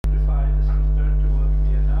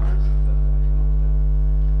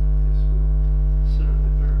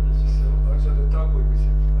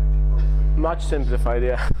Much simplified,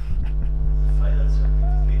 yeah. Final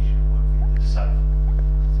simplification would be the self.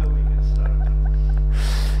 So we can start.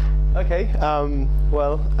 Okay,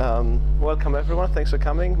 welcome everyone, thanks for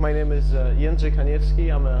coming. My name is Jędrzej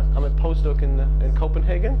Kaniewski. I'm a postdoc in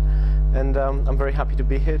Copenhagen, and I'm very happy to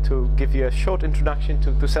be here to give you a short introduction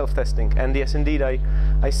to self-testing. And yes, indeed,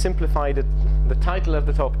 I simplified the title of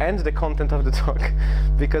the talk and the content of the talk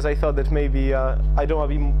because I thought that maybe I don't want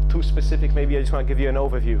to be too specific, maybe I just want to give you an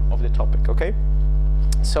overview of the topic, okay?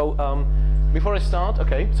 So, before I start,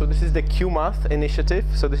 okay, so this is the QMATH initiative.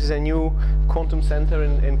 So this is a new quantum center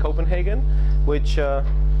in Copenhagen, which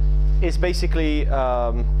is basically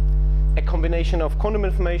a combination of quantum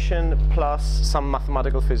information plus some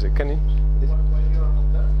mathematical physics. Can you? When you are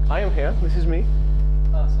on that? I am here. This is me.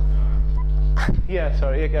 Yeah,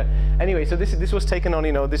 sorry. Yeah. Anyway, so this was taken on,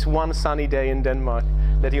 this one sunny day in Denmark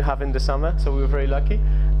that you have in the summer. So we were very lucky.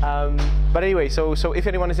 But anyway, so if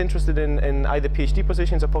anyone is interested in either PhD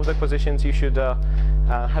positions or postdoc positions, you should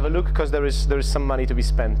have a look because there is some money to be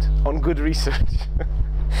spent on good research.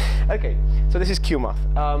 Okay, so this is QMATH.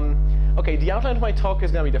 Okay, the outline of my talk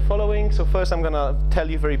is going to be the following. So first, I'm going to tell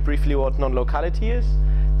you very briefly what non-locality is,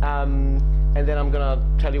 and then I'm going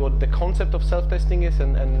to tell you what the concept of self-testing is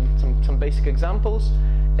and some basic examples,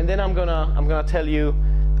 and then I'm gonna tell you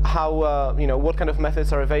how what kind of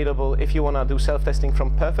methods are available if you want to do self-testing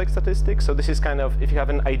from perfect statistics. So this is kind of if you have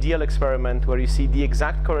an ideal experiment where you see the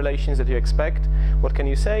exact correlations that you expect, what can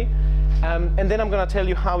you say? And then I'm going to tell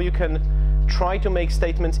you how you can try to make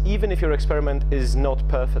statements even if your experiment is not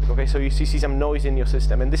perfect. Okay, so you see some noise in your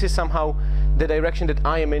system, and this is somehow the direction that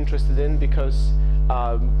I am interested in because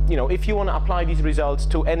if you want to apply these results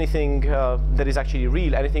to anything that is actually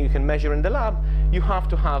real, anything you can measure in the lab, you have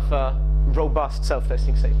to have robust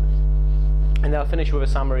self-testing statements. And I'll finish with a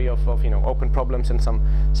summary of open problems and some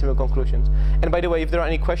simple conclusions. And by the way, if there are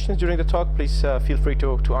any questions during the talk, please feel free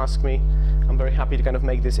to ask me. I'm very happy to kind of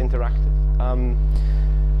make this interactive.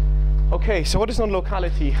 Okay, so what is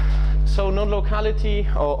non-locality? So non-locality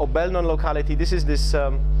or Bell non-locality, this is this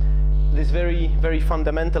very, very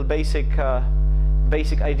fundamental basic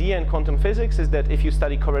idea in quantum physics is that if you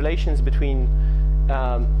study correlations between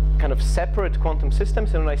kind of separate quantum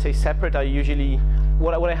systems, and when I say separate, I usually,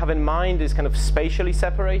 what I have in mind is kind of spatially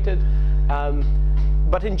separated.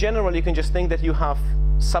 But in general, you can just think that you have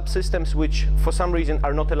subsystems which, for some reason,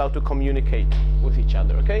 are not allowed to communicate with each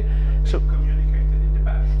other. Okay, so Communicated in the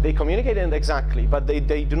past. they communicate, and exactly, but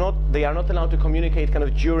they are not allowed to communicate kind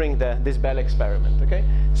of during this Bell experiment. Okay,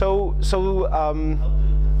 so. How do you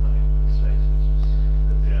define precisely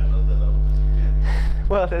that they are not allowed to communicate?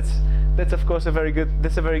 Well, that's of course a very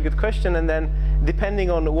good question, and then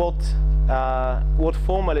depending on what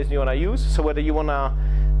formalism you want to use, so whether you want to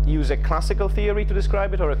use a classical theory to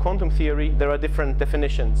describe it or a quantum theory, there are different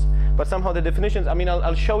definitions. But somehow the definitions, I mean,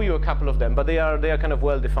 I'll show you a couple of them, but they are kind of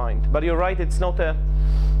well defined. But you're right, it's not a.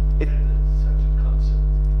 Such a concept,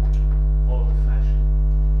 old-fashioned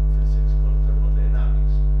physics called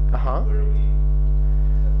thermodynamics, where we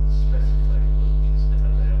have to specify what is the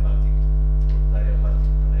adiabatic or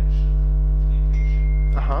diabatic connection communication.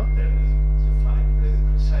 Then we define very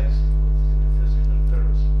precisely what in the physical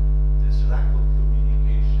terms this lack of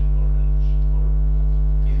communication or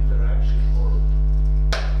interaction or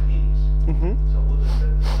means. So wouldn't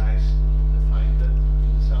that be nice to define that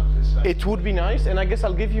in some precise It would be nice, and I guess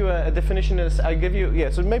I'll give you a definition. As I give you, yeah.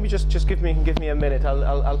 So maybe just give me a minute.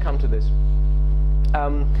 I'll come to this.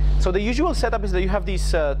 So the usual setup is that you have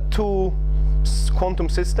these two quantum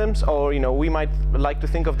systems, or we might like to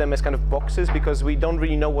think of them as kind of boxes because we don't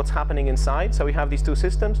really know what's happening inside. So we have these two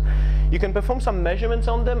systems. You can perform some measurements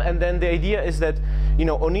on them, and then the idea is that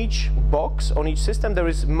on each box, on each system, there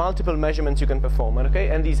is multiple measurements you can perform. Okay,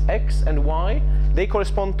 and these X and Y, they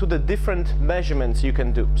correspond to the different measurements you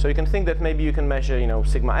can do. So you can think that maybe you can measure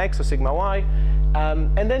sigma X or sigma Y,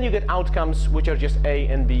 and then you get outcomes which are just A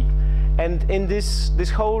and B. And in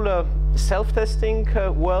this whole self-testing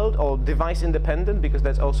world, or device-independent, because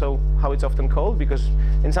that's also how it's often called, because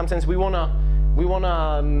in some sense we wanna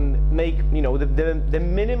make the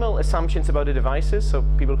minimal assumptions about the devices. So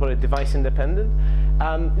people call it device-independent.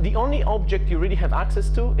 The only object you really have access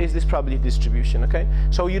to is this probability distribution. Okay,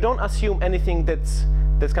 so you don't assume anything that's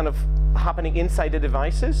kind of happening inside the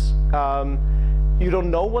devices. You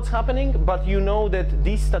don't know what's happening, but you know that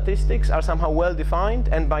these statistics are somehow well defined,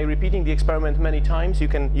 and by repeating the experiment many times, you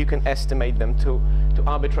can estimate them to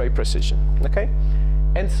arbitrary precision. Okay,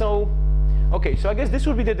 and so so I guess this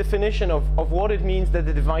would be the definition of what it means that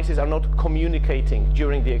the devices are not communicating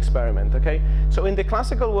during the experiment. Okay, so in the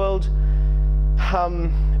classical world,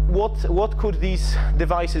 what could these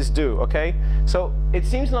devices do? Okay, so it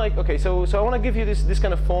seems like, okay, so I want to give you this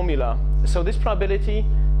kind of formula. So this probability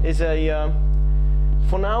is a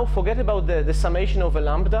for now, forget about the summation of a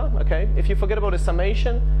lambda. Okay, if you forget about the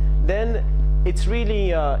summation, then it's really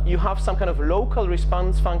you have some kind of local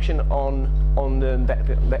response function on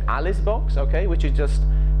the Alice box. Okay, which is just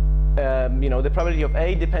you know, the probability of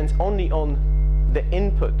A depends only on the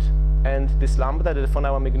input and this lambda that for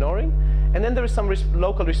now I'm ignoring. And then there is some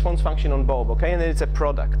local response function on Bob, okay? And then it's a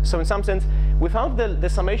product. So in some sense, without the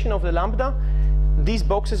summation of the lambda, these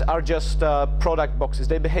boxes are just product boxes.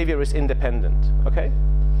 Their behavior is independent, okay?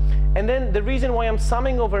 And then the reason why I'm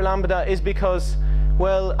summing over lambda is because,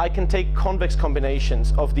 well, I can take convex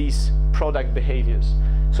combinations of these product behaviors.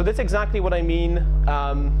 So that's exactly what I mean,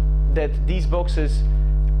 that these boxes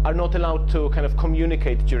are not allowed to kind of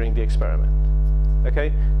communicate during the experiment,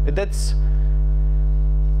 okay? That's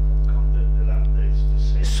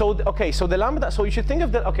so okay, so the lambda, so you should think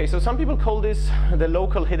of that, okay, so some people call this the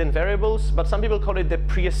local hidden variables, but some people call it the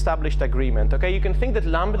pre-established agreement, okay? You can think that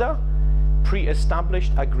lambda,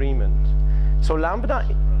 pre-established agreement. So lambda,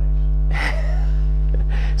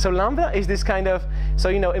 so lambda is this kind of, so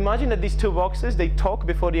you know, imagine that these two boxes, they talk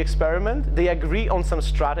before the experiment, they agree on some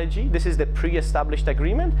strategy, this is the pre-established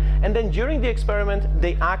agreement, and then during the experiment,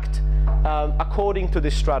 they act according to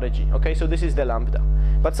this strategy, okay? So this is the lambda.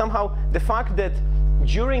 But somehow, the fact that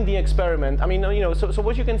during the experiment, I mean, you know, so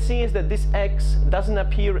what you can see is that this x doesn't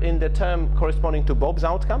appear in the term corresponding to Bob's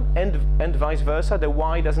outcome, and vice versa. The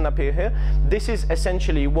y doesn't appear here. This is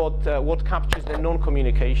essentially what captures the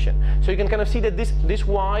non-communication. So you can kind of see that this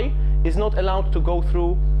y is not allowed to go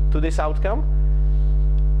through to this outcome,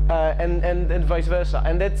 and vice versa.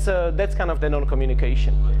 And that's kind of the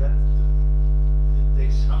non-communication. But they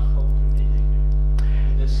somehow communicate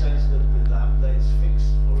in the sense that the lambda is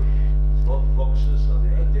fixed for both boxes,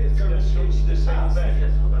 and it's the same value.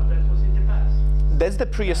 But that was in the past. That's the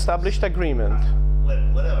pre-established agreement. Well,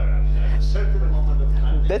 whatever. I mean, at a certain moment of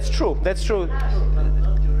time. That's true. That's true. Not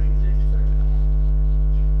during the experiment.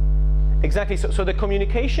 Exactly. So the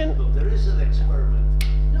communication. So there is an experiment.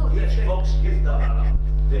 No, each box gives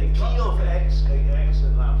the key of x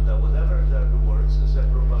and lambda, whatever are the words, is a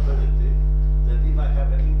probability that if I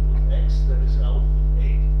have an input x, there is output a.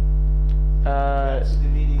 That's the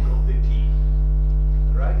meaning of the key,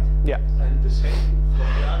 right? Yeah. And the same for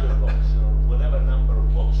the other box, or whatever number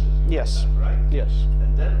of boxes you Yes. have, right? Yes.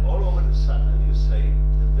 And then all of a sudden you say,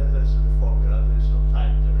 and that is the formula, there is no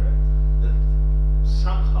time there, that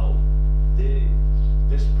somehow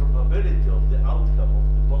this probability of the outcome of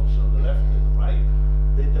the box on the left and right,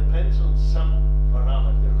 it depends on some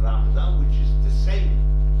parameter, lambda, which is the same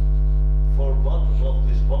for both of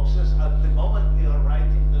these boxes at the moment we are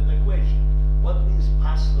writing the equation. What means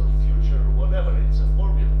past or future or whatever? It's a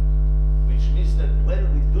formula, which means that when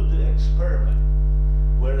we do the experiment,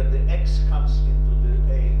 where the x comes into the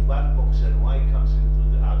one box and y comes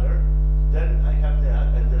into the other, then I have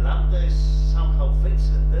and the lambda is somehow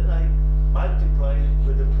fixed, and then I multiply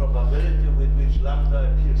with the probability with which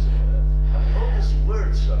lambda appears. And all these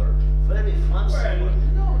words are very fancy. Well,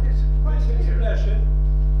 no, this expression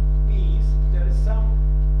means there is some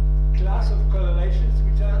class of correlations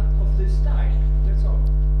which are of this type. That's all.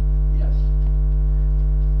 Yes.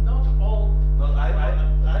 Not all. No,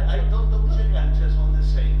 I don't object. I'm just only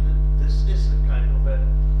saying that this is a kind of an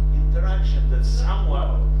interaction that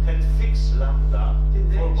someone can fix lambda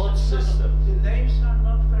for both systems. The names are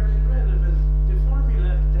not very relevant. The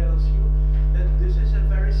formula tells you that this is a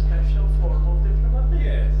very special form of the probability.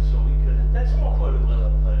 Yes, so we can. That's all. Well,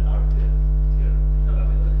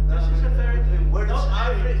 This is a very. Words not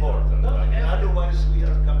are every- important. not Right? every- Otherwise, we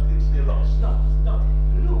are completely lost. No, no.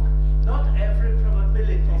 Look, not every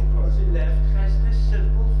probability on the left has this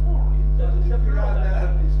simple form. That is a product.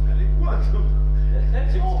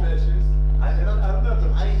 That's all.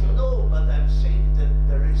 I know, but I'm saying that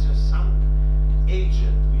there is some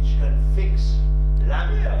agent which can fix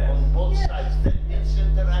lambda on both sides. That means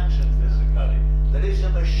interaction physically. There is a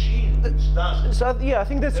machine which does it. So yeah, I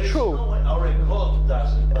think that's There is true. no way, or a code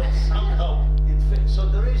does it, but somehow it fits. So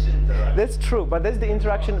there is interaction. That's true, but that's the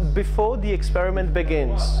interaction before the experiment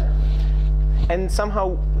begins. And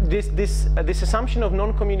somehow this assumption of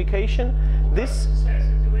non-communication, this. A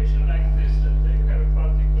situation like this, that they have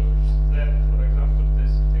particles, then, for example,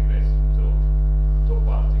 this integrates into two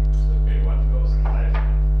particles. Okay, one goes left,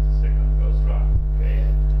 and the second goes right. Okay,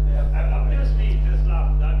 and obviously this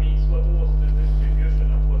lambda means what was the distribution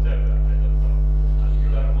of whatever, I don't know,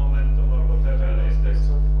 angular momentum or whatever is this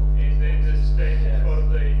in this state before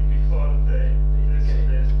this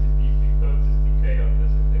decay of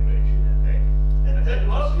this integration. Okay.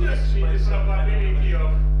 obviously the probability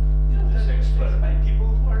of this experiment. People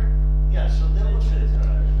who are Yeah, so there was an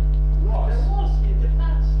interaction. lost. There was in the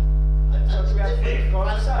past. So we have to Big go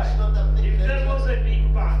past outside. is not a big if there was a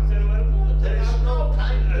big bang, there were no, There is no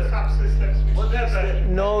time there. subsystems What which is never. the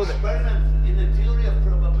No, experiment in the theory of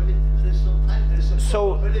probability? There is no time. There is a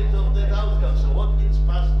So- probability of that outcome. So what means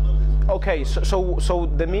past? What is Okay, so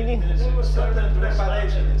the meaning. There was certain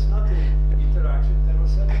preparation. It's not an interaction. There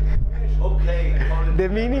was certain preparation. okay? The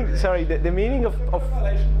meaning. Sorry, the meaning of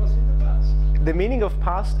Preparation was in the past. the meaning of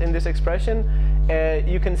past in this expression,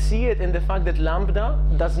 you can see it in the fact that lambda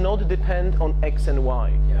does not depend on x and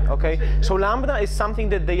y. Yeah. Okay, so lambda is something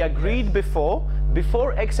that they agreed before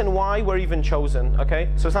x and y were even chosen. Okay,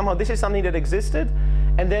 so somehow this is something that existed,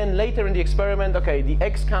 and then later in the experiment, okay, the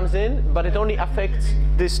x comes in, but it only affects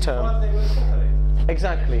this term. But they were separated.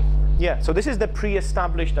 Exactly. Yeah, so this is the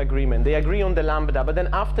pre-established agreement. They agree on the lambda, but then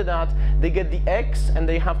after that, they get the x and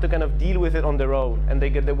they have to kind of deal with it on their own, and they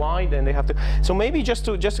get the y, then they have to. So maybe just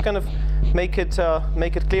to kind of make it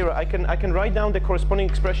clearer, I can write down the corresponding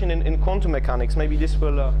expression in quantum mechanics. Maybe this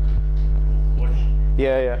will. What?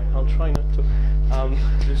 Yeah, I'll try not to.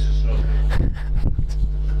 This is not.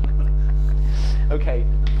 Okay.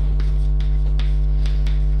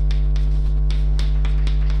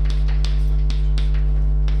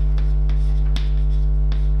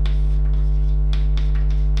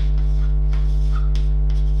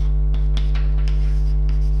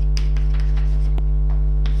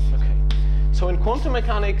 So in quantum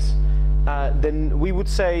mechanics, then we would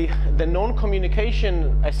say the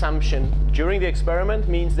non-communication assumption during the experiment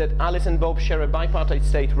means that Alice and Bob share a bipartite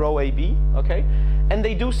state rho AB, okay? And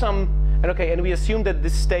they do some, and we assume that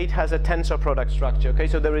this state has a tensor product structure, okay?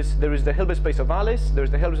 So there is the Hilbert space of Alice, there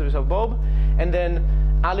is the Hilbert space of Bob, and then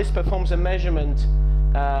Alice performs a measurement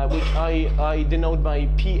which I denote by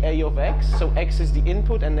PA of X. So X is the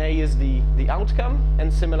input and A is the outcome,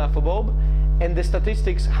 and similar for Bob. And the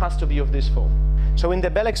statistics has to be of this form. So in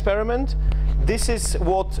the Bell experiment, this is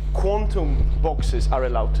what quantum boxes are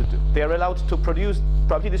allowed to do. They are allowed to produce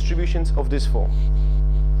probability distributions of this form,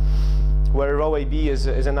 where rho AB is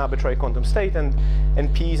an arbitrary quantum state, and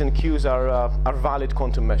P's and Q's are valid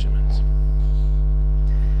quantum measurements.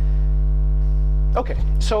 Okay,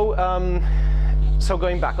 so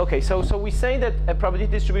going back, okay, so we say that a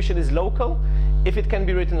probability distribution is local if it can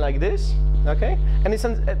be written like this, okay? And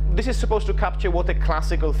this is supposed to capture what a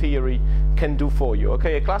classical theory can do for you,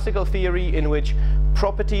 okay? A classical theory in which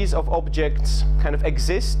properties of objects kind of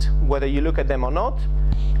exist, whether you look at them or not.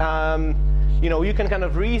 You can kind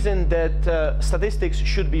of reason that statistics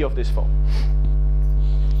should be of this form.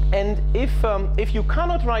 And if you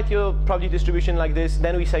cannot write your probability distribution like this,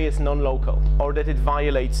 then we say it's non-local, or that it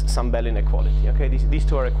violates some Bell inequality. Okay, these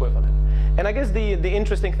two are equivalent. And I guess the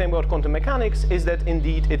interesting thing about quantum mechanics is that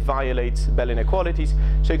indeed it violates Bell inequalities.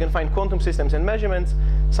 So you can find quantum systems and measurements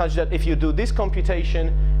such that if you do this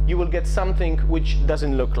computation, you will get something which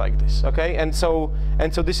doesn't look like this. Okay, and so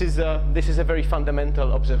this is a very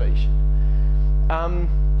fundamental observation.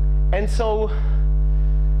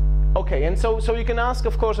 Okay, and so you can ask,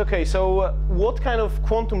 of course, okay, so what kind of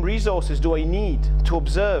quantum resources do I need to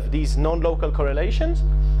observe these non-local correlations?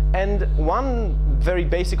 And one very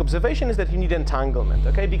basic observation is that you need entanglement,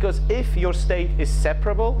 okay? Because if your state is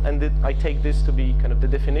separable, and I take this to be kind of the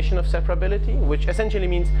definition of separability, which essentially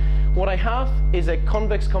means what I have is a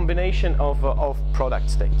convex combination of product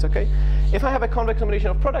states, okay? If I have a convex combination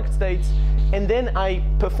of product states, and then I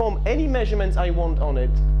perform any measurements I want on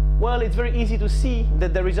it, well, it's very easy to see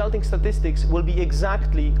that the resulting statistics will be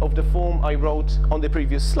exactly of the form I wrote on the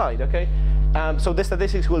previous slide, okay? So the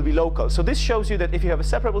statistics will be local. So this shows you that if you have a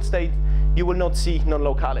separable state, you will not see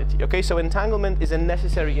non-locality, okay? So entanglement is a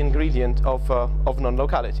necessary ingredient of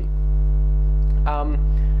non-locality.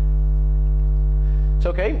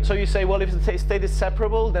 So you say, well, if the state is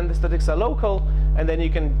separable, then the statistics are local, and then you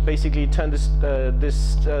can basically turn this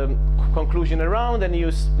conclusion around, and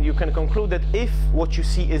you can conclude that if what you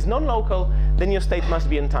see is non-local, then your state must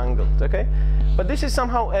be entangled, okay? But this is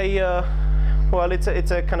somehow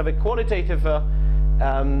it's a kind of a qualitative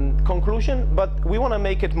conclusion, but we want to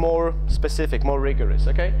make it more specific, more rigorous,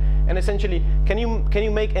 okay? And essentially, can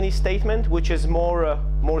you make any statement which is more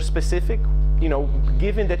specific,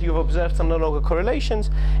 given that you've observed some non-local correlations?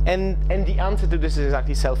 And the answer to this is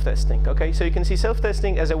exactly self-testing, okay? So you can see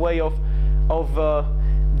self-testing as a way of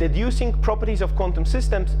deducing properties of quantum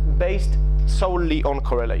systems based solely on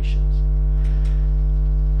correlations.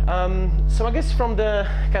 So I guess from the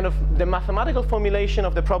kind of the mathematical formulation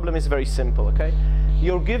of the problem is very simple, okay?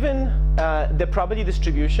 You're given the probability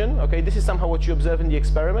distribution, okay? This is somehow what you observe in the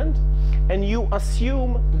experiment, and you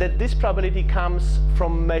assume that this probability comes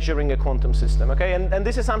from measuring a quantum system, okay? And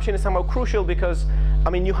this assumption is somehow crucial because, I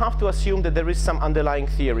mean, you have to assume that there is some underlying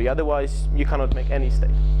theory, otherwise you cannot make any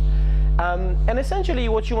statement. And essentially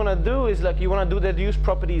what you want to do is like you want to do the deduced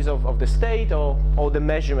properties of the state or the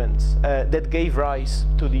measurements that gave rise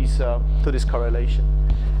to these to this correlation.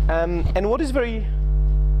 And what is very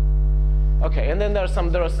okay, and then there are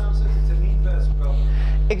Sounds like it's an inverse problem.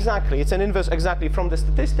 exactly, it's an inverse, exactly. From the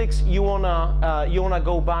statistics, you wanna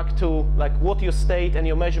go back to like what your state and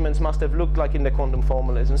your measurements must have looked like in the quantum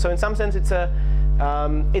formalism. So in some sense, it's a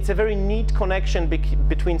very neat connection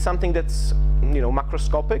between something that's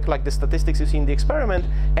macroscopic, like the statistics you see in the experiment,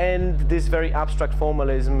 and this very abstract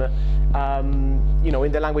formalism,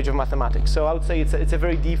 in the language of mathematics. So I would say it's a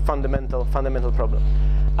very deep fundamental problem.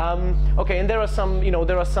 Okay, and there are some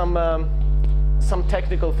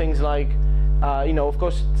technical things like, of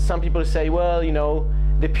course, some people say, well,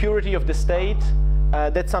 the purity of the state,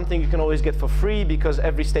 that's something you can always get for free because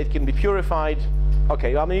every state can be purified.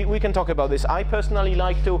 Okay, I mean, we can talk about this. I personally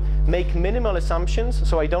like to make minimal assumptions,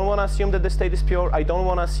 so I don't want to assume that the state is pure. I don't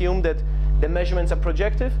want to assume that the measurements are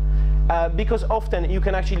projective, because often you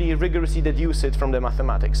can actually rigorously deduce it from the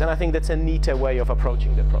mathematics, and I think that's a neater way of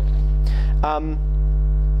approaching the problem.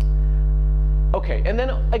 Okay, and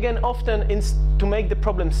then again, often to make the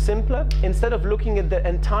problem simpler, instead of looking at the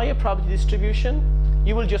entire probability distribution,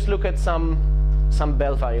 you will just look at some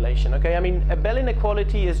Bell violation. Okay, I mean, a Bell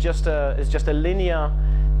inequality is just a linear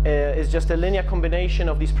combination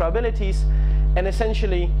of these probabilities, and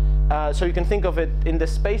essentially, so you can think of it in the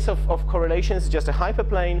space of correlations, just a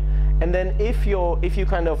hyperplane, and then if you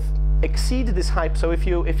kind of exceed this hype, so if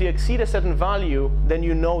you exceed a certain value, then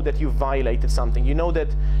you know that you violated something. You know that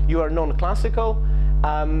you are non-classical,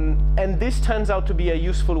 and this turns out to be a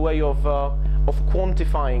useful way of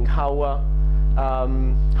quantifying how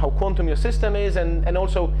quantum your system is, and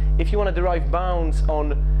also if you want to derive bounds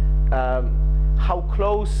on how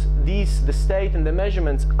close the state and the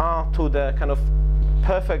measurements are to the kind of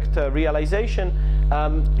perfect realization,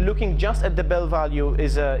 looking just at the Bell value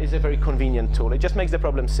is a very convenient tool. It just makes the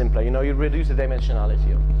problem simpler. You reduce the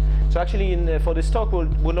dimensionality of it. So actually, for this talk,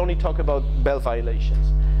 we'll only talk about Bell violations.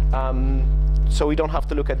 So we don't have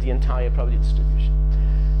to look at the entire probability distribution.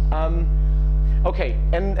 Okay,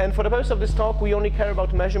 and for the purpose of this talk, we only care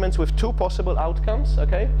about measurements with two possible outcomes,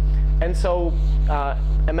 okay? And so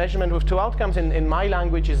a measurement with two outcomes in my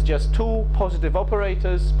language is just two positive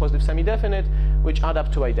operators, positive semi-definite, which add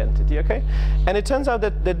up to identity, okay? And it turns out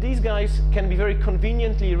that these guys can be very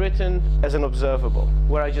conveniently written as an observable,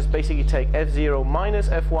 where I just basically take f0 minus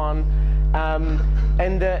f1,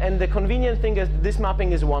 and the convenient thing is this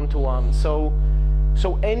mapping is one-to-one. So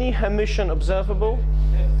any Hermitian observable.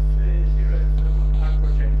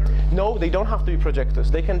 No, they don't have to be projectors.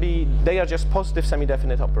 They are just positive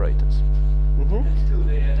semi-definite operators. Mm-hmm. And still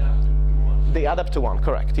they add up to 1. They add up to 1,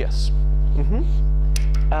 correct, yes. Mm-hmm.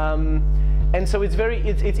 And so it's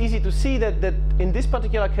easy to see that in this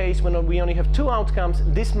particular case, when we only have two outcomes,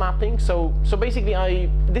 this mapping, so basically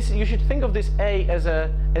you should think of this A as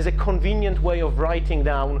a convenient way of writing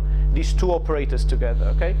down these two operators together,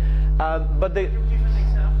 okay? But Can you give an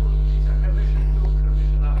example? These are Hermitian 2,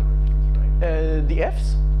 Hermitian algorithms, right? The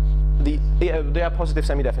Fs? They are positive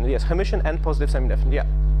semi-definite, yes. Hermitian and positive semi-definite, yeah.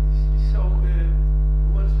 So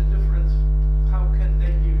what's the difference? How can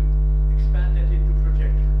they be expanded into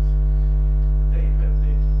projectors? They have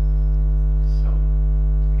some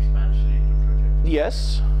expansion into projectors.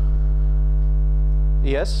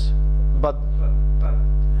 Yes, but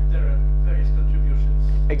there are various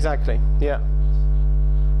contributions. exactly, yeah.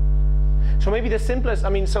 So maybe the simplest, I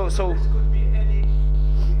mean, so This could be any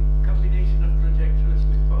combination of projectors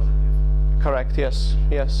with positive. correct, yes.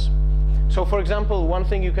 So for example, one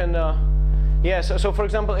thing you can, so for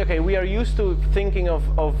example, okay, we are used to thinking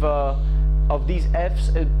of these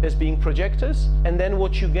Fs as being projectors, and then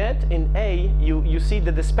what you get in A, you see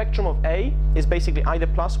that the spectrum of A is basically either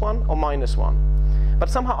 +1 or -1. But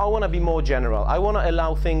somehow I want to be more general. I want to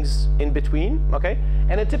allow things in between, okay?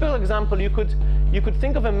 And a typical example, you could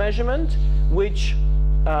think of a measurement which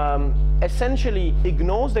essentially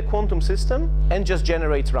ignores the quantum system and just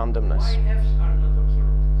generates randomness. Why Fs are not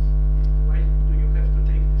observables? Why do you have to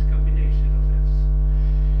take this combination of Fs?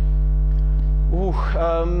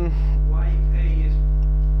 Why A is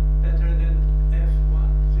better than F1,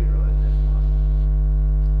 0 and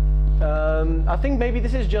F1? I think maybe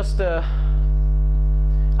this is just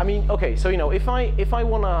I mean, okay, so if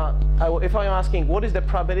I'm asking what is the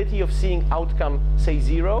probability of seeing outcome, say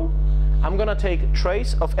 0, I'm gonna take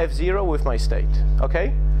trace of f0 with my state,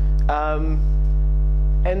 okay?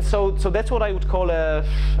 And so that's what I would call a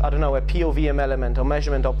POVM element or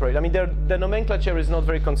measurement operator. I mean, the nomenclature is not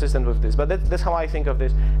very consistent with this, but that's how I think of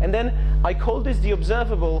this. And then I call this the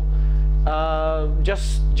observable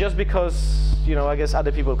just because, I guess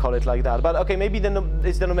other people call it like that. But okay, maybe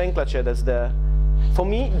it's the nomenclature that's the. For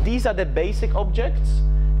me, these are the basic objects,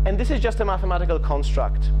 and this is just a mathematical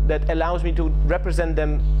construct that allows me to represent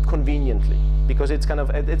them conveniently, because it's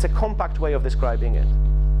it's a compact way of describing it.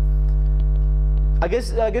 I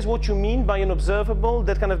guess what you mean by an observable,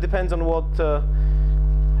 that kind of depends on what. What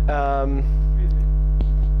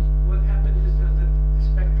happened is that the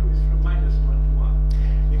spectrum is from -1 to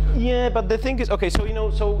 1. Yeah, but the thing is, okay,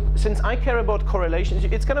 so since I care about correlations,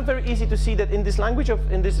 it's kind of very easy to see that in this language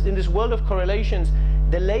in this world of correlations,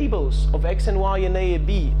 the labels of x and y and a and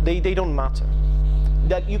b, they don't matter.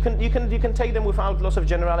 That you can take them without loss of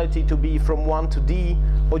generality to be from 1 to d,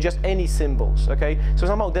 or just any symbols, okay? So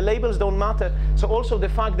somehow the labels don't matter. So also the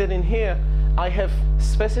fact that in here I have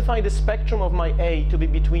specified the spectrum of my A to be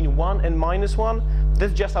between 1 and -1,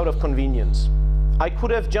 that's just out of convenience. I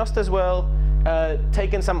could have just as well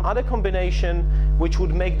taken some other combination which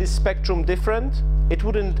would make this spectrum different. It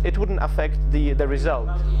wouldn't affect the result.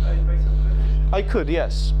 I could,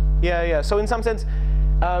 yes. Yeah. So in some sense,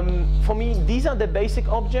 for me, these are the basic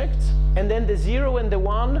objects, and then the 0 and the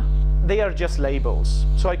 1, they are just labels.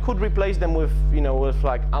 So I could replace them with, with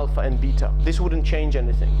like alpha and beta. This wouldn't change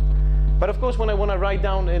anything. But of course, when I want to write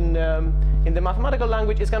down in the mathematical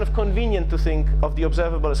language, it's kind of convenient to think of the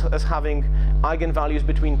observable as having eigenvalues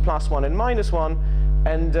between +1 and -1,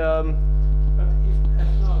 and. But if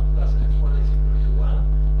f0 plus f1 is equal to 1,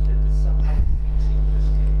 that is somehow fixing the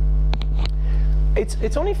scale.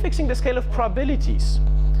 It's only fixing the scale of probabilities,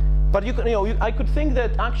 but I could think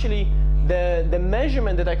that actually the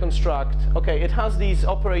measurement that I construct, okay, it has these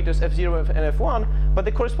operators f0 and f1, but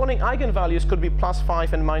the corresponding eigenvalues could be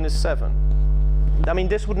 +5 and -7. I mean,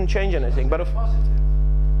 this wouldn't change anything. But positive.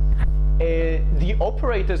 The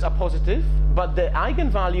operators are positive, but the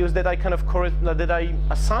eigenvalues that I that I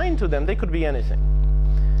assign to them, they could be anything.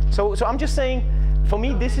 So I'm just saying, for me,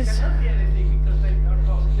 this is. Cannot be anything because they are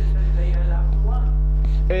positive and they add up to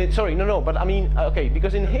 1. Sorry, no, but I mean, okay,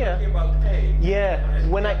 because in here. Talking about A. Yeah,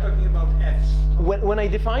 when I. Talking about F's. When I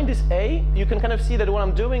define this A, you can kind of see that what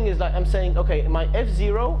I'm doing is like I'm saying, okay, my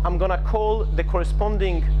f0, I'm gonna call the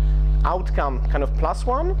corresponding outcome kind of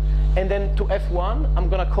 +1, and then to f1, I'm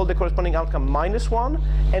gonna call the corresponding outcome -1,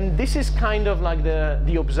 and this is kind of like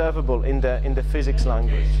the observable in the physics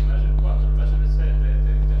language. Measurement said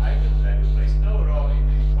the eigenvalue plays no role in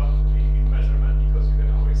measurement because you can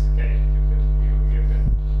always scale. You can.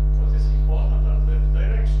 What is important are the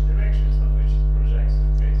directions on which it projects.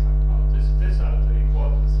 Okay, somehow these are the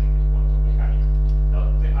important thing in quantum mechanics, not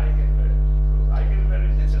the eigenvalue.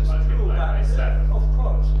 Eigenvalue is multiplied by 7. Of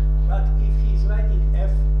course, but if he's writing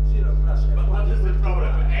f0 plus f1. But what is the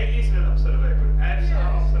problem? A is an observable, F's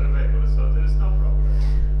are observable, so there is no problem.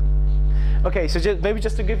 Okay, so maybe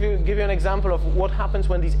just to give you an example of what happens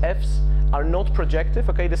when these f's are not projective.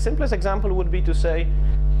 Okay, the simplest example would be to say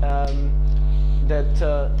that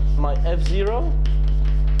my f0,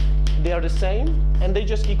 they are the same, and they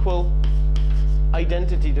just equal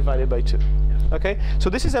identity divided by 2. Okay, so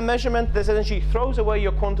this is a measurement that essentially throws away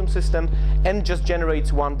your quantum system and just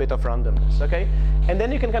generates 1 bit of randomness. Okay, and then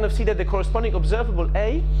you can kind of see that the corresponding observable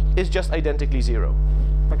A is just identically 0.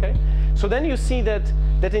 Okay, so then you see that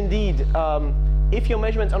indeed, if your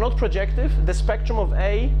measurements are not projective, the spectrum of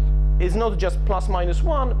A is not just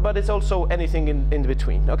 +/-1, but it's also anything in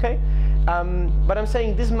between. Okay, but I'm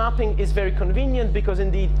saying this mapping is very convenient because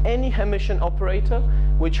indeed any Hermitian operator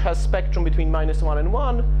which has spectrum between -1 and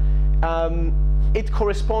 1. It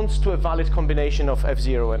corresponds to a valid combination of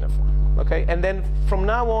f0 and f1. Okay, and then from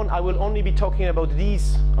now on, I will only be talking about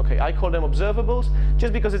these. Okay, I call them observables,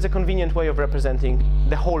 just because it's a convenient way of representing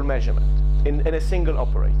the whole measurement in a single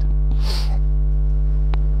operator.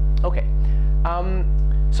 Okay,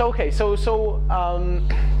 so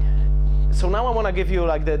now I want to give you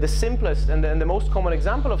like the simplest and the most common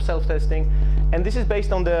example of self-testing, and this is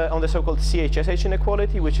based on the so-called CHSH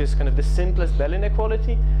inequality, which is kind of the simplest Bell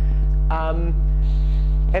inequality.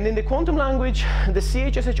 And in the quantum language, the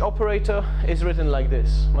CHSH operator is written like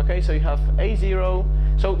this. Okay, so you have A0.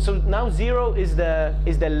 So now 0 is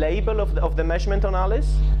the label of the measurement on Alice.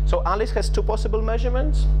 So Alice has 2 possible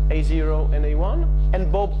measurements, A0 and A1, and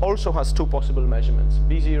Bob also has 2 possible measurements,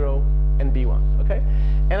 B0 and B1. Okay,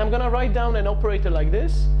 and I'm gonna write down an operator like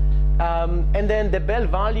this. And then the Bell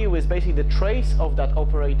value is basically the trace of that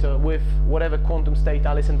operator with whatever quantum state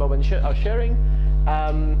Alice and Bob are sharing.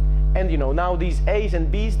 And you know, now these A's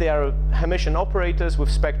and B's, they are Hermitian operators with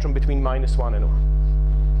spectrum between -1 and 1.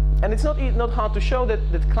 And it's not hard to show that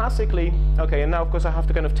classically, okay, and now of course I have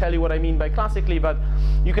to kind of tell you what I mean by classically, but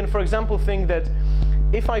you can, for example, think that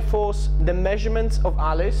if I force the measurements of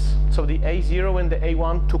Alice, so the A0 and the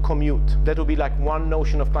A1 to commute, that would be like one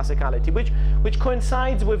notion of classicality, which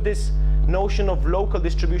coincides with this notion of local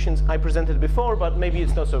distributions I presented before, but maybe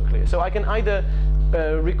it's not so clear. So I can either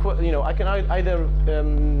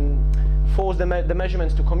force the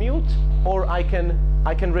measurements to commute, or I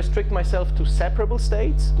can restrict myself to separable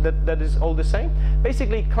states. That is all the same.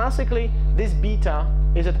 Basically, classically, this beta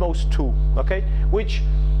is at most 2. Okay, which,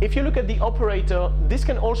 if you look at the operator, this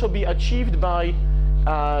can also be achieved by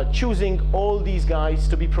choosing all these guys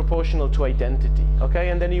to be proportional to identity. Okay,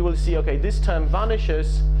 and then you will see, okay, this term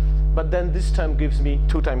vanishes, but then this term gives me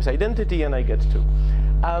 2 times identity, and I get 2.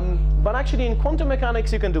 But actually, in quantum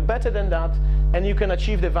mechanics, you can do better than that, and you can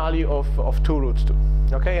achieve the value of 2 root 2.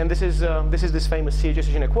 Okay, and this is this famous CHS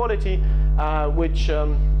inequality, which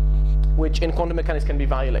in quantum mechanics can be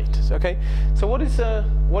violated. Okay, so what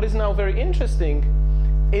is now very interesting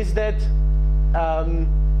is that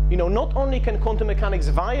you know, not only can quantum mechanics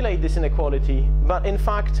violate this inequality, but in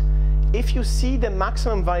fact, if you see the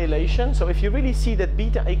maximum violation, so if you really see that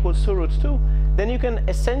beta equals 2 root 2, then you can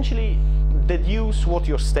essentially deduce what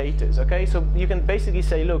your state is. Okay, so you can basically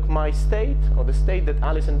say, look, my state, or the state that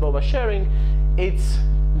Alice and Bob are sharing, it's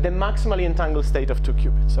the maximally entangled state of 2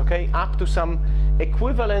 qubits. Okay, up to some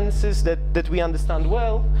equivalences that we understand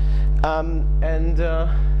well,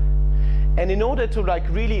 and in order to like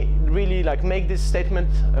really like make this statement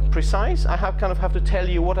precise, I have to tell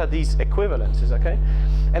you what are these equivalences. Okay,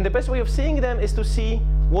 and the best way of seeing them is to see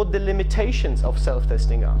what the limitations of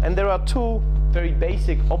self-testing are. And there are 2 very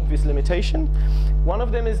basic, obvious limitations. One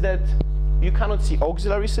of them is that you cannot see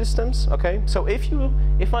auxiliary systems. Okay, so if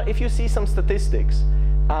you see some statistics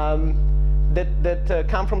that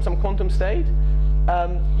come from some quantum state,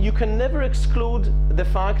 you can never exclude the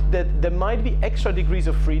fact that there might be extra degrees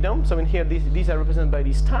of freedom. So in here, these are represented by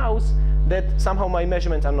these taus, that somehow my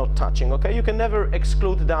measurements are not touching. Okay, you can never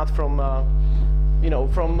exclude that from you know,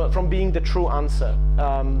 from being the true answer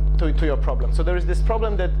to your problem. So there is this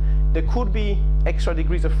problem that there could be extra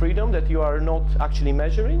degrees of freedom that you are not actually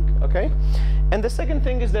measuring. Okay, and the second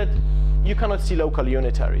thing is that you cannot see local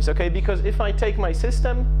unitaries. Okay, because if I take my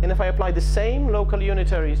system and if I apply the same local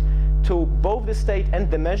unitaries to both the state and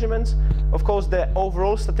the measurements, of course the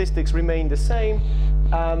overall statistics remain the same,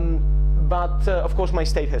 but of course my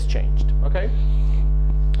state has changed. Okay.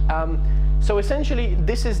 So essentially,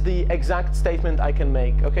 this is the exact statement I can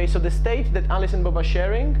make. Okay, so the state that Alice and Bob are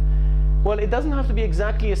sharing, well, it doesn't have to be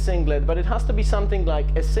exactly a singlet, but it has to be something like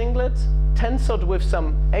a singlet tensored with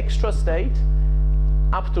some extra state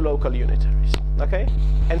up to local unitaries. Okay,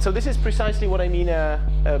 and so this is precisely what I mean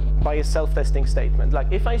by a self-testing statement. Like,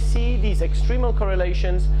 if I see these extremal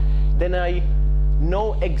correlations, then I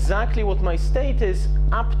know exactly what my state is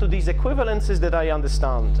up to these equivalences that I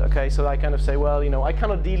understand. Okay, so I kind of say, well, you know, I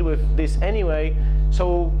cannot deal with this anyway,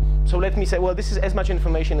 so let me say, well, this is as much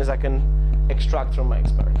information as I can extract from my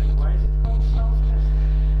experiment. Why is it called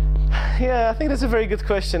self-testing? Yeah, I think that's a very good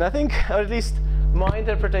question. I think, or at least my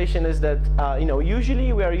interpretation is that you know,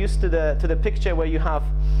 usually we are used to the picture where you have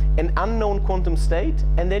an unknown quantum state,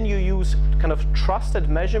 and then you use kind of trusted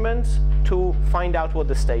measurements to find out what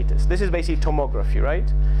the state is. This is basically tomography, right?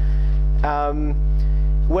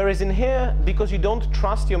 Whereas in here, because you don't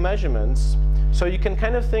trust your measurements, so you can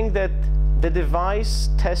kind of think that the device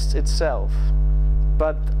tests itself.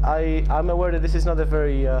 But I'm aware that this is not a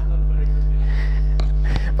very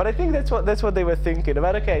but I think that's what they were thinking.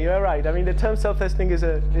 But okay, you're right. I mean, the term self-testing is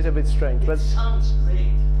a bit strange. But it sounds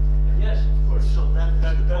great. Yes, of course. So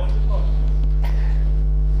that's the point.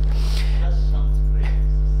 That sounds great.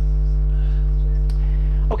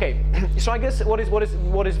 Okay, so I guess what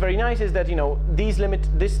is very nice is that, you know, these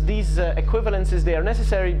equivalences, they are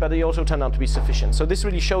necessary, but they also turn out to be sufficient. So this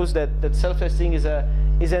really shows that self-testing is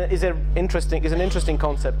an interesting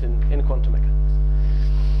concept in quantum mechanics.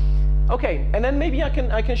 Okay, and then maybe I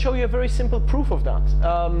can show you a very simple proof of that,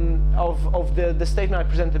 of the statement I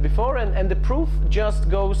presented before, and the proof just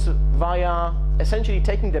goes via essentially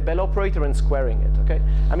taking the Bell operator and squaring it. Okay,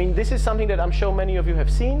 I mean, this is something that I'm sure many of you have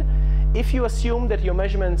seen. if you assume that your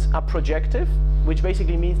measurements are projective, which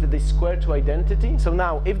basically means that they square to identity. So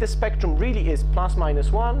now, if the spectrum really is plus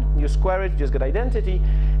minus 1, you square it, you just get identity.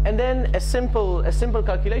 And then a simple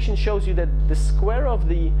calculation shows you that the square of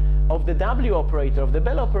the W operator, of the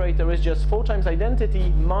Bell operator, is just 4 times identity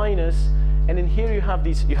minus, and in here you have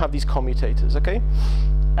these commutators, okay?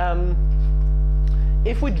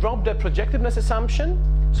 If we drop the projectiveness assumption,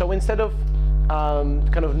 so instead of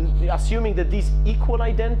kind of assuming that these equal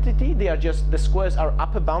identity, they are just, the squares are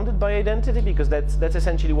upper bounded by identity, because that's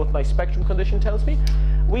essentially what my spectrum condition tells me,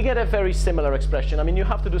 we get a very similar expression. I mean, you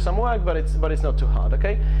have to do some work, but it's not too hard,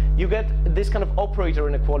 okay? You get this kind of operator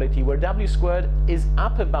inequality where W squared is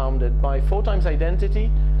upper bounded by 4 times identity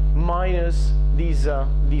minus these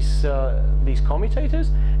commutators,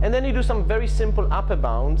 and then you do some very simple upper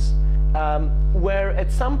bounds where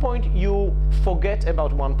at some point you forget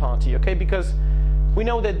about one party, okay? Because we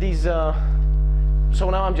know that these, so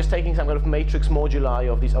now I'm just taking some kind of matrix moduli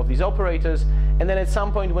of these operators, and then at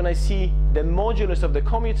some point when I see the modulus of the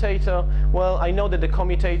commutator, well, I know that the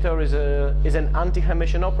commutator is an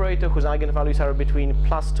anti-Hermitian operator whose eigenvalues are between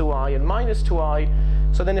plus 2i and minus 2i.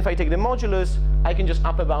 So then if I take the modulus, I can just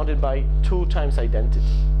upper bound it by 2 times identity,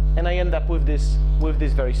 and I end up with this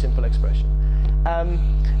very simple expression.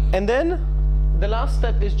 And then the last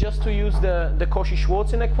step is just to use the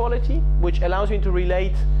Cauchy-Schwarz inequality, which allows me to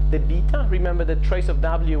relate the beta. Remember, the trace of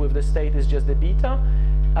W with the state is just the beta,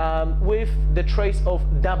 with the trace of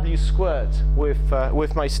W squared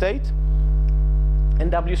with my state.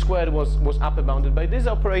 And W squared was upper bounded by this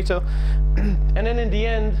operator. And then in the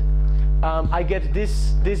end, I get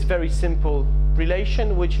this very simple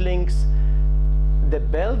relation, which links the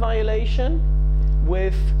Bell violation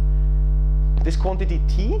with this quantity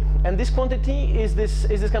T, and this quantity is this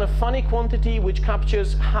kind of funny quantity which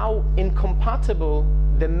captures how incompatible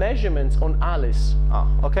the measurements on Alice are,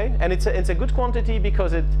 okay? And it's a good quantity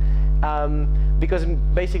because because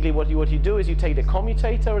basically what you do is you take the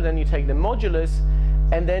commutator, then you take the modulus,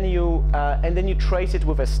 and then you trace it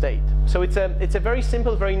with a state. So it's a very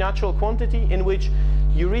simple, very natural quantity in which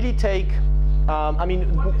you really take I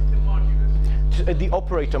mean, What is the modulus? The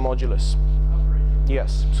operator modulus.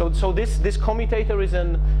 Yes. So this commutator is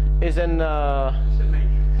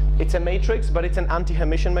it's a matrix, but it's an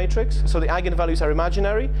anti-Hermitian matrix. So the eigenvalues are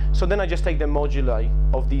imaginary. So then I just take the moduli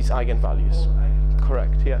of these eigenvalues.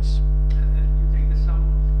 Correct. Yes. And then you take the sum.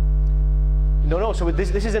 No. So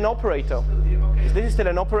this is an operator. Okay. This is still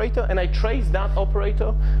an operator, and I trace that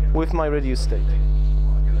operator with my reduced state.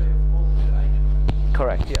 Moduli of all the eigenvalues.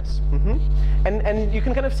 Correct. Yes. And you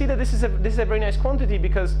can kind of see that this is a very nice quantity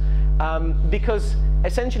because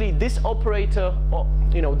essentially this operator,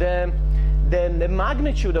 you know, the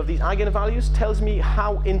magnitude of these eigenvalues tells me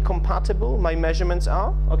how incompatible my measurements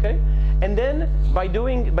are, okay? And then by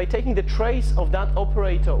taking the trace of that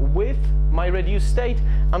operator with my reduced state,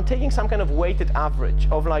 I'm taking some kind of weighted average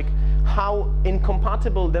of like how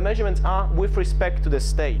incompatible the measurements are with respect to the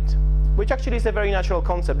state, which actually is a very natural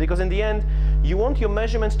concept, because in the end, you want your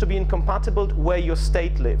measurements to be incompatible where your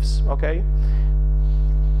state lives, okay?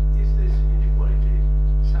 Is this inequality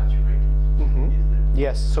saturated?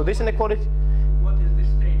 Yes, so this inequality, What is the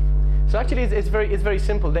state for? so actually it's very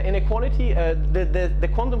simple. The inequality, the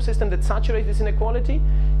quantum system that saturates this inequality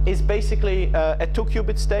is basically a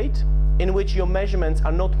 2-qubit state in which your measurements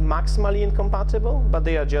are not maximally incompatible, but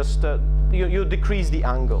they are just, you decrease the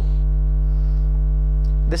angle.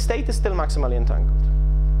 The state is still maximally entangled.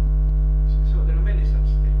 So there are many such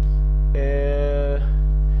states.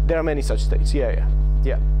 There are many such states, yeah.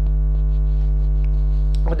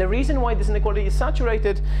 But the reason why this inequality is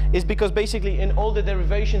saturated is because basically in all the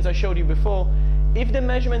derivations I showed you before, if the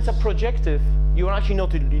measurements are projective, you are actually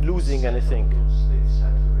not losing anything. State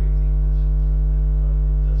saturating,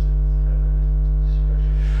 does it have any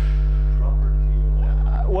special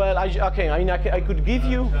property? Well, I could give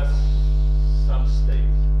you. Just some state.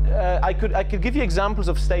 I could give you examples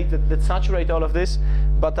of states that saturate all of this,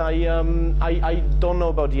 but I don't know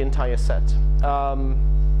about the entire set.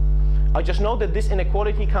 I just know that this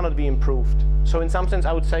inequality cannot be improved. So in some sense,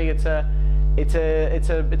 I would say it's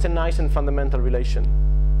a nice and fundamental relation.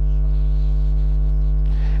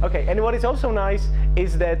 Okay, and what is also nice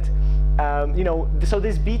is that you know, so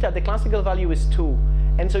this beta, the classical value is 2.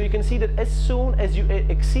 And so you can see that as soon as you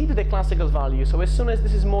exceed the classical value, so as soon as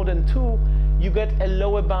this is more than 2, you get a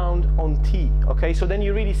lower bound on T, okay? So then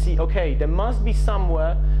you really see, okay, there must be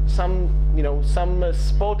somewhere, some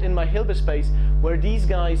spot in my Hilbert space where these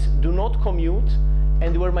guys do not commute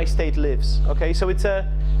and where my state lives, okay? So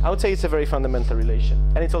I would say it's a very fundamental relation,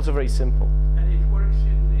 and it's also very simple. And it works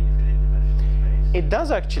in infinite dimensional space? It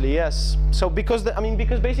does actually, yes. So because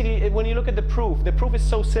because basically when you look at the proof is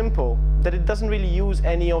so simple that it doesn't really use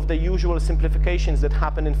any of the usual simplifications that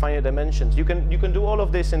happen in finite dimensions. You can do all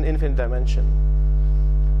of this in infinite dimension.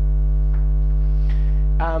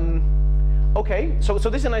 Okay, so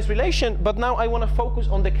this is a nice relation, but now I want to focus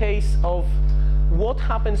on the case of what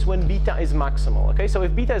happens when beta is maximal. Okay, so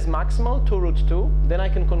if beta is maximal, 2√2, then I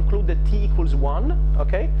can conclude that t equals 1.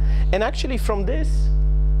 Okay, and actually from this,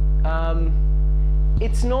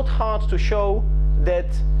 it's not hard to show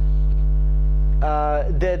that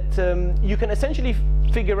you can essentially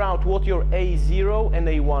figure out what your A0 and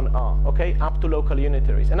A1 are, okay, up to local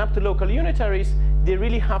unitaries. And up to local unitaries, they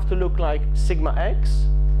really have to look like sigma x,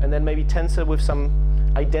 and then maybe tensor with some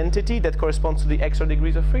identity that corresponds to the extra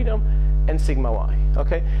degrees of freedom, and sigma y,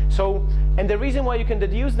 okay? So, and the reason why you can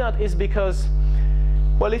deduce that is because,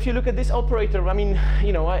 well, if you look at this operator, I mean,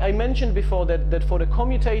 you know, I mentioned before that for the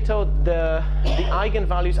commutator, the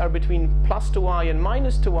eigenvalues are between +2i and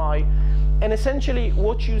 -2i, and essentially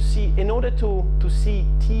what you see, in order to see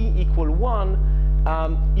t equal 1,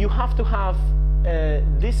 you have to have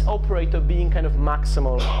this operator being kind of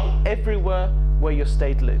maximal everywhere where your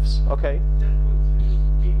state lives, okay? That would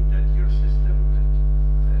mean that your system,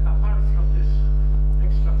 apart from this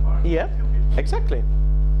extra part, Yeah, exactly.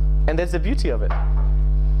 And that's the beauty of it. it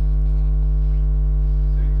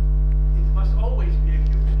must always be a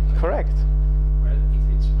qubit. Correct. Well,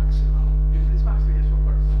 if it's maximal, yes, of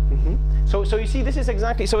course. Mm-hmm. So you see, this is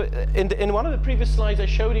exactly, so in one of the previous slides I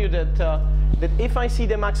showed you that, that if I see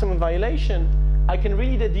the maximum violation, I can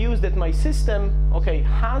really deduce that my system, okay,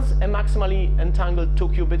 has a maximally entangled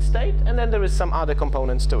 2-qubit state, and then there is some other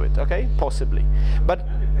components to it, okay, possibly. But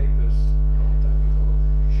Many papers a long time ago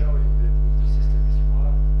showing that if the system is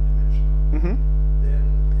more dimensional, then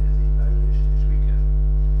the violation is weaker.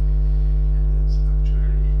 And that's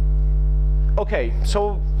actually, okay,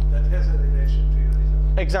 so that has a relation to your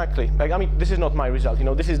result. exactly. Like, I mean, this is not my result. You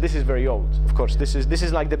know, this is very old. Of course, this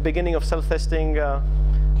is like the beginning of self-testing.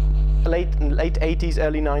 Late 80s,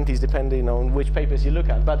 early 90s, depending on which papers you look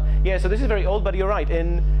at. But yeah, so this is very old. But you're right.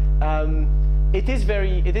 And it is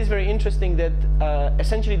very interesting that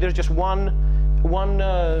essentially there's just one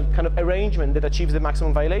kind of arrangement that achieves the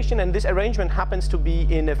maximum violation, and this arrangement happens to be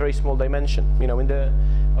in a very small dimension. You know, in the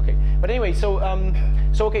okay. But anyway, so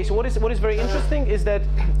what is very interesting is that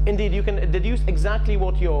indeed you can deduce exactly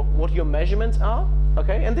what your measurements are.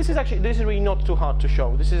 Okay, and this is really not too hard to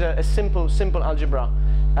show. This is a simple algebra.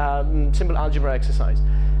 Simple algebra exercise,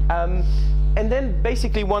 and then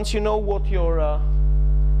basically once you know what your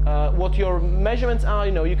measurements are,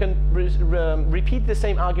 you know, you can repeat the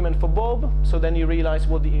same argument for Bob. So then you realize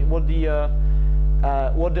what the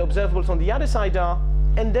observables on the other side are,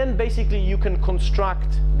 and then basically you can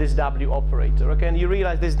construct this W operator. Okay, and you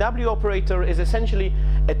realize this W operator is essentially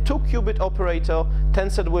a 2-qubit operator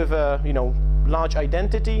tensored with a large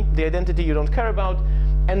identity. The identity you don't care about.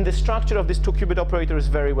 And the structure of this 2-qubit operator is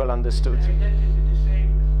very well understood. Is the identity the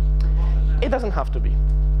same? It doesn't have to be.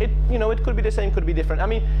 It could be the same, could be different. I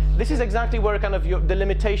mean, this is exactly where kind of the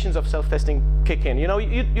limitations of self-testing kick in. You know,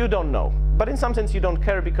 you don't know, but in some sense you don't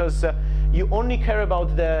care because you only care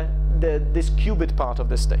about this qubit part of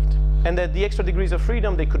the state, and that the extra degrees of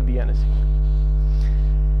freedom, they could be anything.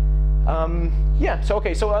 Yeah. So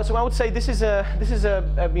okay. So I would say this is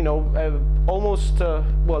almost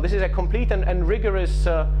well, this is a complete and rigorous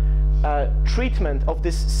treatment of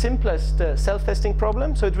this simplest self-testing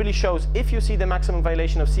problem. So it really shows if you see the maximum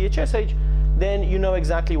violation of CHSH, then you know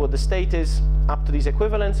exactly what the state is up to these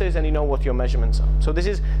equivalences, and you know what your measurements are. So this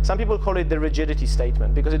is, some people call it the rigidity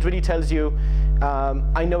statement, because it really tells you,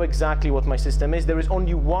 I know exactly what my system is. There is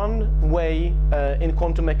only one way in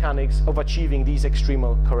quantum mechanics of achieving these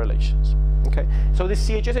extremal correlations. Okay, so this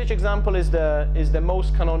CHSH example is the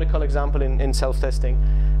most canonical example in self-testing,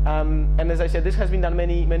 and as I said, this has been done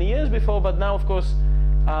many years before, but now, of course,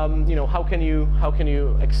 how can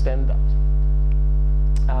you extend that?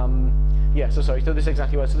 Yeah, so sorry, so this is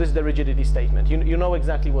exactly what, so this is the rigidity statement. You know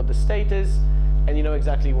exactly what the state is, and you know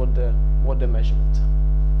exactly what the measurements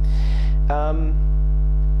are.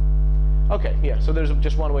 Okay, yeah, so there's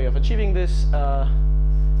just one way of achieving this.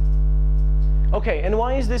 Okay, and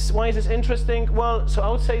why is this interesting? Well, so I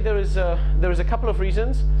would say there is a couple of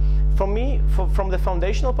reasons. For me, from the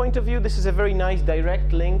foundational point of view, this is a very nice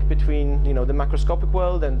direct link between the macroscopic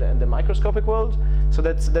world and the microscopic world. So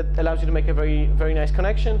that allows you to make a very nice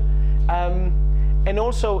connection. And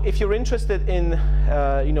also, if you're interested in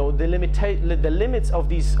the limits of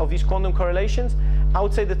these quantum correlations, I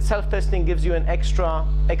would say that self-testing gives you an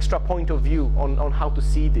extra point of view on how to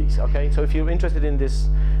see these. Okay, so if you're interested in this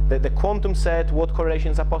the quantum set, what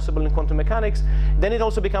correlations are possible in quantum mechanics, then it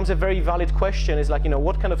also becomes a very valid question. Is like,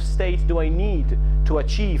 what kind of state do I need to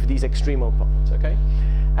achieve these extremal points? Okay,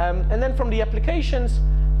 and then from the applications,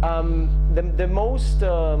 well,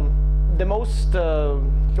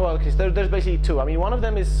 okay, so there's basically two. I mean, one of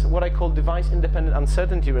them is what I call device-independent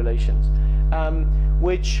uncertainty relations,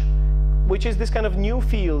 which is this kind of new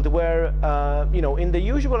field where, in the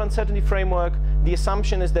usual uncertainty framework, the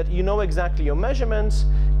assumption is that you know exactly your measurements,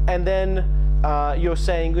 and then you're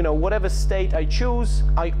saying, whatever state I choose,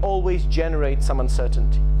 I always generate some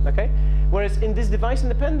uncertainty, okay? Whereas in this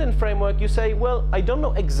device-independent framework, you say, well, I don't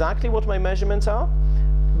know exactly what my measurements are,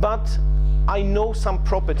 but I know some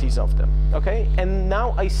properties of them, okay? And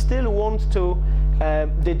now I still want to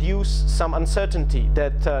deduce some uncertainty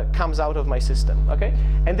that comes out of my system, okay?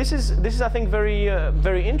 And this is I think very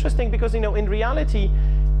very interesting, because in reality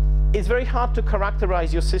it's very hard to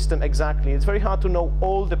characterize your system exactly. It's very hard to know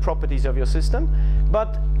all the properties of your system,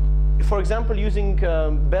 but for example, using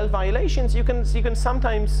Bell violations, you can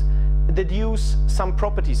sometimes deduce some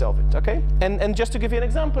properties of it, okay? And just to give you an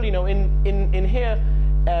example, in here,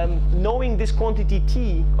 knowing this quantity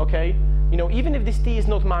t, okay, even if this t is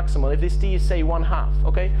not maximal, if this t is say 1/2,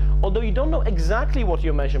 okay, although you don't know exactly what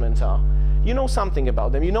your measurements are, you know something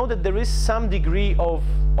about them. You know that there is some degree of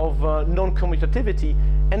non-commutativity,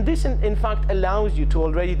 and this in fact allows you to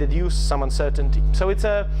already deduce some uncertainty. So it's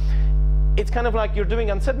kind of like you're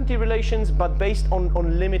doing uncertainty relations, but based on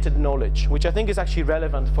limited knowledge, which I think is actually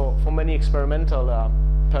relevant for many experimental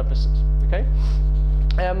purposes, okay?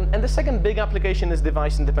 And the second big application is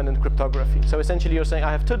device-independent cryptography. So essentially you're saying,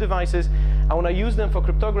 I have two devices, I want to use them for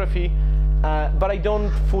cryptography, but I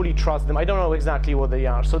don't fully trust them. I don't know exactly what they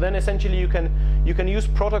are. So then essentially you can use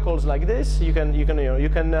protocols like this. You can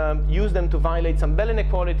use them to violate some Bell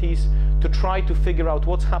inequalities to try to figure out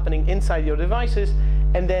what's happening inside your devices.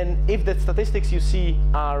 And then if the statistics you see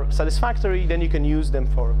are satisfactory, then you can use them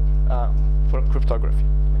for cryptography,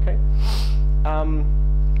 okay?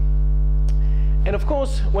 And of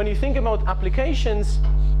course, when you think about applications,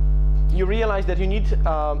 you realize that you need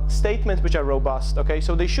statements which are robust, okay?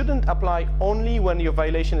 So they shouldn't apply only when your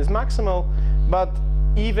violation is maximal, but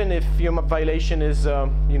even if your violation is, I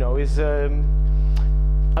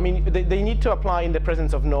mean, they need to apply in the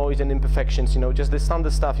presence of noise and imperfections, just the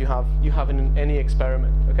standard stuff you have in any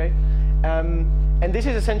experiment, okay? And this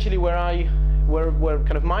is essentially where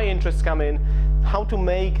kind of my interests come in, how to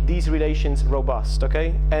make these relations robust,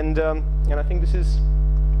 okay? And I think this is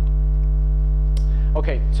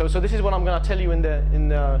okay. So this is what I'm going to tell you in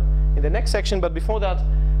the next section. But before that,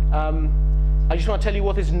 I just want to tell you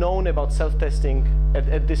what is known about self-testing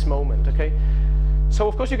at this moment, okay? So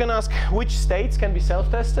of course you can ask which states can be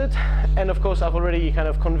self-tested, and of course I've already kind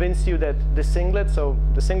of convinced you that the singlet, so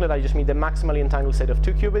the singlet I just mean the maximally entangled state of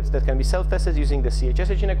 2 qubits that can be self-tested using the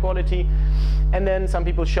CHSH inequality, and then some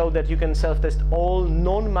people showed that you can self-test all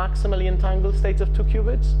non-maximally entangled states of 2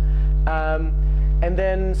 qubits, and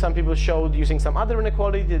then some people showed using some other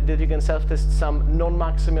inequality that you can self-test some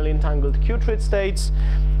non-maximally entangled Q-trit states,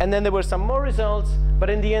 and then there were some more results. But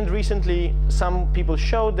in the end, recently, some people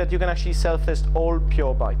showed that you can actually self-test all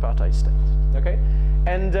pure bipartite states. Okay,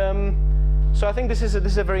 and so I think this is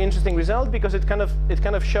a very interesting result, because it kind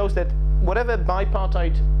of shows that whatever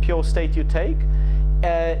bipartite pure state you take,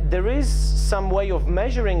 there is some way of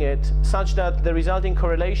measuring it such that the resulting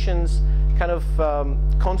correlations kind of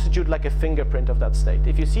constitute like a fingerprint of that state.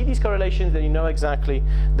 If you see these correlations, then you know exactly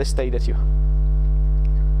the state that you have.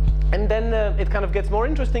 And then it kind of gets more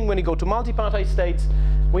interesting when you go to multipartite states.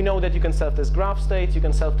 We know that you can self-test graph states, you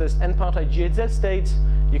can self-test n-partite GHZ states,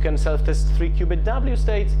 you can self-test 3-qubit W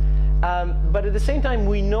states, but at the same time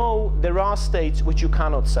we know there are states which you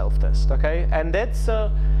cannot self-test, okay? And that's, so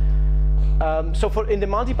in the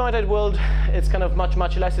multipartite world, it's kind of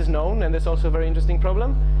much less is known, and that's also a very interesting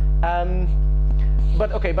problem.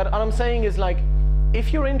 But what I'm saying is, like,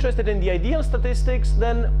 if you're interested in the ideal statistics,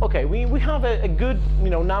 then okay, we have a good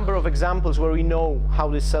number of examples where we know how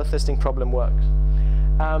this self-testing problem works,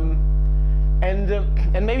 and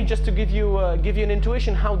maybe just to give you an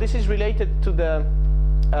intuition how this is related to the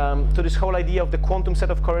to this whole idea of the quantum set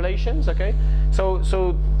of correlations. Okay, so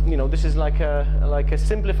this is like a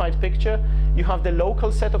simplified picture. You have the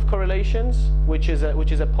local set of correlations, which is a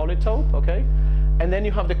polytope. Okay. And then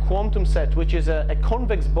you have the quantum set, which is a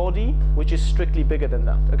convex body, which is strictly bigger than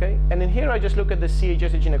that, okay? And in here, I just look at the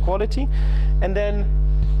CHSH inequality, and then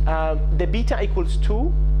the beta equals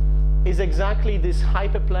 2 is exactly this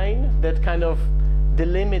hyperplane that kind of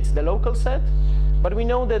delimits the local set. But we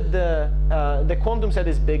know that the quantum set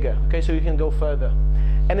is bigger, okay? So you can go further.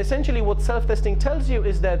 And essentially, what self-testing tells you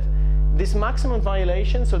is that this maximum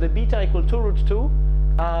violation, so the beta equal 2 root 2,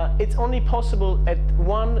 it's only possible at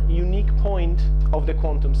one unique point of the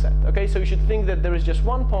quantum set. Okay, so you should think that there is just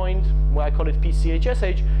one point, where I call it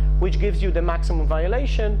PCHSH, which gives you the maximum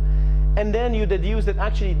violation, and then you deduce that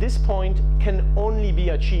actually this point can only be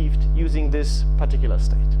achieved using this particular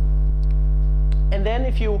state. And then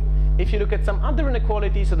if you look at some other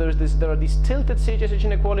inequalities, so there are these tilted CHSH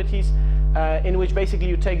inequalities in which basically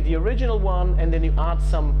you take the original one and then you add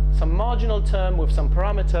some marginal term with some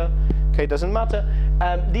parameter. Okay, it doesn't matter.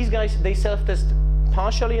 These guys, they self-test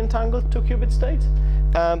partially entangled 2-qubit states.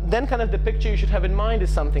 Then kind of the picture you should have in mind is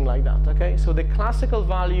something like that. Okay, so the classical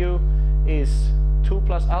value is 2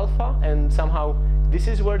 plus alpha, and somehow this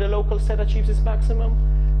is where the local set achieves its maximum.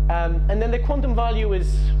 And then the quantum value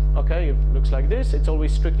is, okay, it looks like this. It's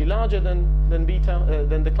always strictly larger than beta,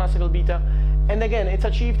 than the classical beta. And again, it's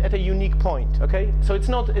achieved at a unique point, okay? So it's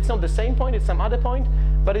not the same point, it's some other point,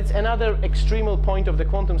 but it's another extremal point of the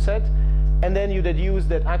quantum set. And then you deduce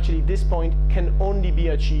that actually this point can only be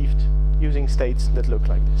achieved using states that look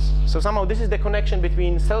like this. So somehow this is the connection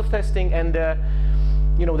between self-testing and the,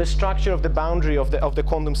 you know, the structure of the boundary of the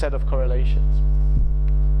quantum set of correlations.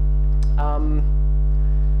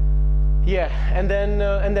 Yeah, and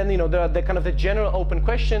then you know, there are the kind of the general open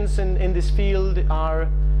questions in this field are,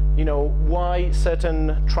 you know, why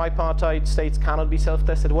certain tripartite states cannot be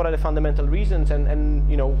self-tested? What are the fundamental reasons? And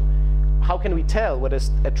you know, how can we tell whether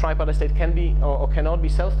a tripartite state can be or cannot be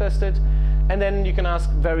self-tested? And then you can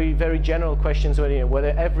ask very, very general questions, whether, you know, whether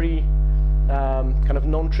every kind of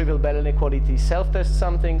non-trivial Bell inequality self-tests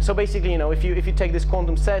something. So basically, you know, if you take this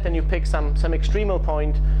quantum set and you pick some extremal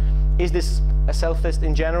point, is this a self-test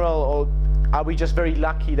in general, or are we just very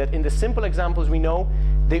lucky that in the simple examples we know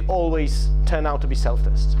they always turn out to be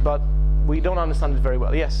self-tests? But we don't understand it very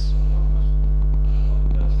well. Yes?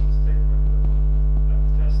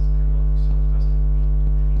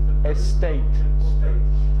 A state.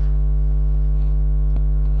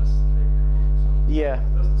 Yeah.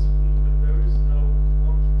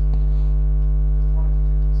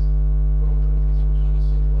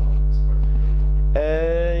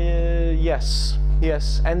 Yes,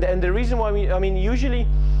 yes, and the reason why I mean, usually,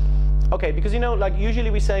 okay, because, you know, like usually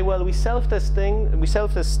we say, well, we self-test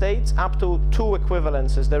states up to 2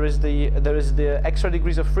 equivalences. There is the extra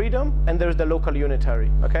degrees of freedom, and there is the local unitary.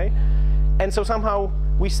 Okay, and so somehow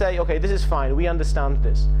we say, okay, this is fine, we understand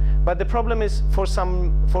this. But the problem is for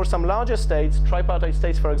some larger states, tripartite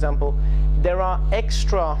states, for example, there are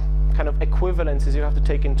extra kind of equivalences you have to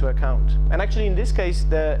take into account. And actually in this case,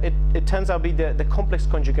 it turns out to be the complex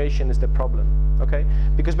conjugation is the problem, okay?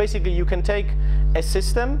 Because basically you can take a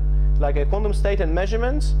system, like a quantum state and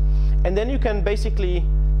measurements, and then you can basically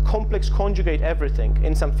complex conjugate everything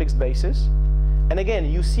in some fixed basis. And again,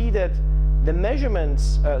 you see that the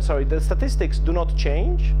measurements, the statistics do not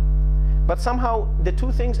change, but somehow the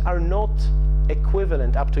two things are not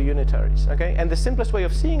equivalent up to unitaries, okay? And the simplest way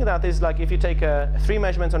of seeing that is like if you take 3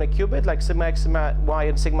 measurements on a qubit, like sigma x, sigma y,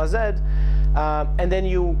 and sigma z, and then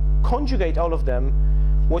you conjugate all of them,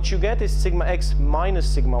 what you get is sigma x minus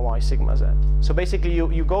sigma y, sigma z. So basically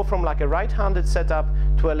you go from like a right-handed setup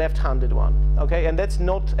to a left-handed one, okay? And that's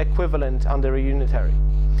not equivalent under a unitary.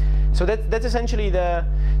 So that's essentially the,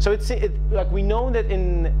 so like we know that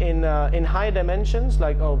in higher dimensions,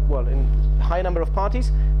 like, oh, well, in high number of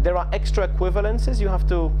parties, there are extra equivalences you have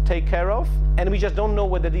to take care of, and we just don't know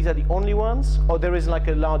whether these are the only ones or there is like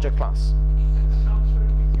a larger class. It sounds very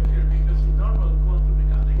peculiar because in normal quantum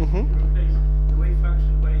mechanics, you replace the wave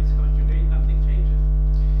function by its conjugate, nothing changes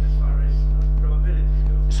as far as probability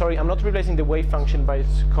goes. Sorry, I'm not replacing the wave function by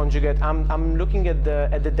its conjugate. I'm looking at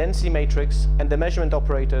the density matrix and the measurement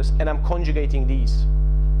operators, and I'm conjugating these.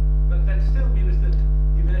 But that still means that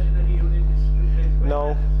the imaginary unit is replaced by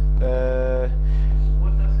No.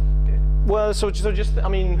 what does it? Well, so just, I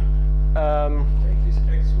mean, Take this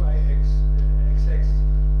x, y, x, x,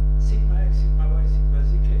 sigma x, sigma y, sigma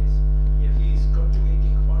z case. If he is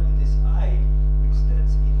conjugating only this I, which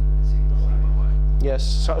stands in sigma y. yes,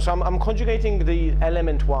 so I'm conjugating the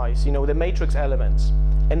element-wise, you know, the matrix elements.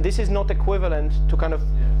 And this is not equivalent to kind of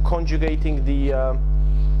conjugating the...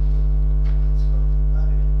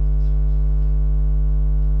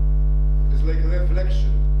 It's like a reflection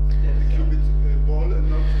of the qubit ball and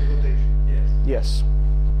not a rotation. Yes. Yes.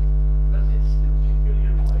 But it's still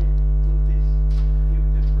peculiar. Why would this give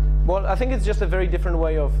different? Well, I think it's just a very different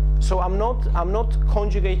way of. So I'm not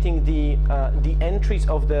conjugating the entries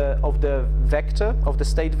of the vector of the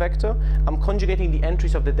state vector. I'm conjugating the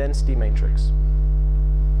entries of the density matrix.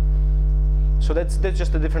 So that's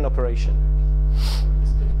just a different operation.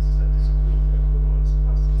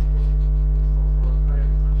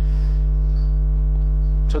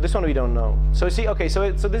 this one we don't know. So see, okay,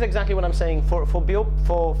 so this is exactly what I'm saying. For pure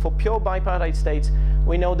bipartite states,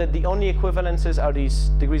 we know that the only equivalences are these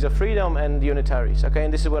degrees of freedom and unitaries, okay,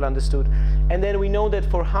 and this is well understood. And then we know that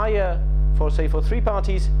for higher, say for 3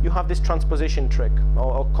 parties, you have this transposition trick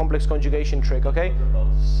or complex conjugation trick, okay? What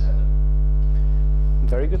about 7?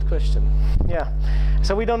 Very good question. Yeah,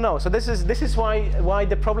 so we don't know. So this is why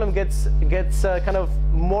the problem gets kind of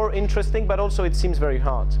more interesting, but also it seems very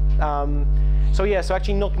hard. So yeah, so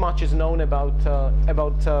actually not much is known about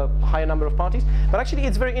higher number of parties, but actually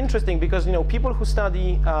it's very interesting because people who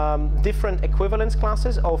study different equivalence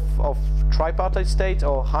classes of tripartite states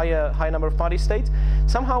or high number of party states,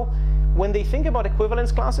 somehow when they think about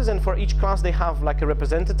equivalence classes, and for each class they have like a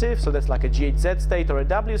representative, so that's like a GHZ state or a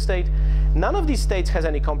W state, none of these states has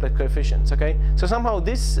any complex coefficients, okay? So somehow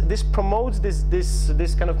this promotes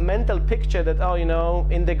this kind of mental picture that, oh,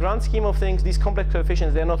 in the grand scheme of things, these complex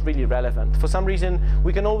coefficients, they're not really relevant. For some reason,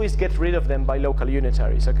 we can always get rid of them by local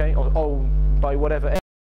unitaries, okay? Or by whatever.